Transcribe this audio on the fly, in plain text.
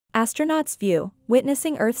Astronaut's view,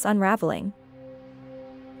 witnessing Earth's unraveling.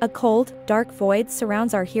 A cold, dark void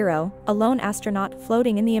surrounds our hero, a lone astronaut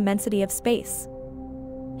floating in the immensity of space.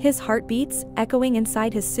 His heart beats, echoing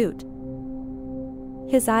inside his suit.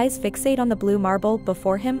 His eyes fixate on the blue marble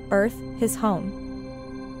before him, Earth, his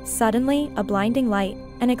home. Suddenly, a blinding light,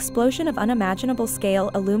 an explosion of unimaginable scale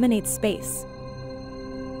illuminates space.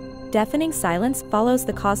 Deafening silence follows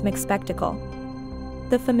the cosmic spectacle.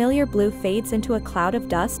 The familiar blue fades into a cloud of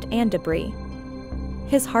dust and debris.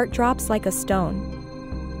 His heart drops like a stone.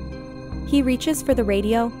 He reaches for the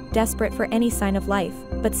radio, desperate for any sign of life,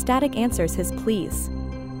 but static answers his pleas.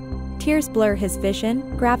 Tears blur his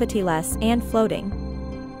vision, gravity-less and floating.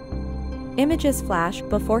 Images flash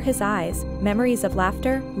before his eyes, memories of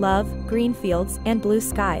laughter, love, green fields, and blue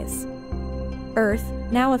skies. Earth,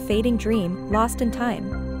 now a fading dream, lost in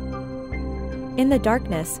time. In the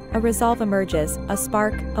darkness, a resolve emerges, a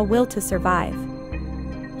spark, a will to survive.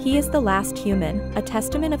 He is the last human, a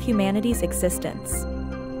testament of humanity's existence.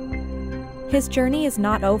 His journey is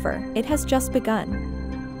not over, it has just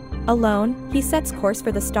begun. Alone, he sets course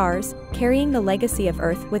for the stars, carrying the legacy of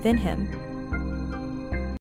Earth within him.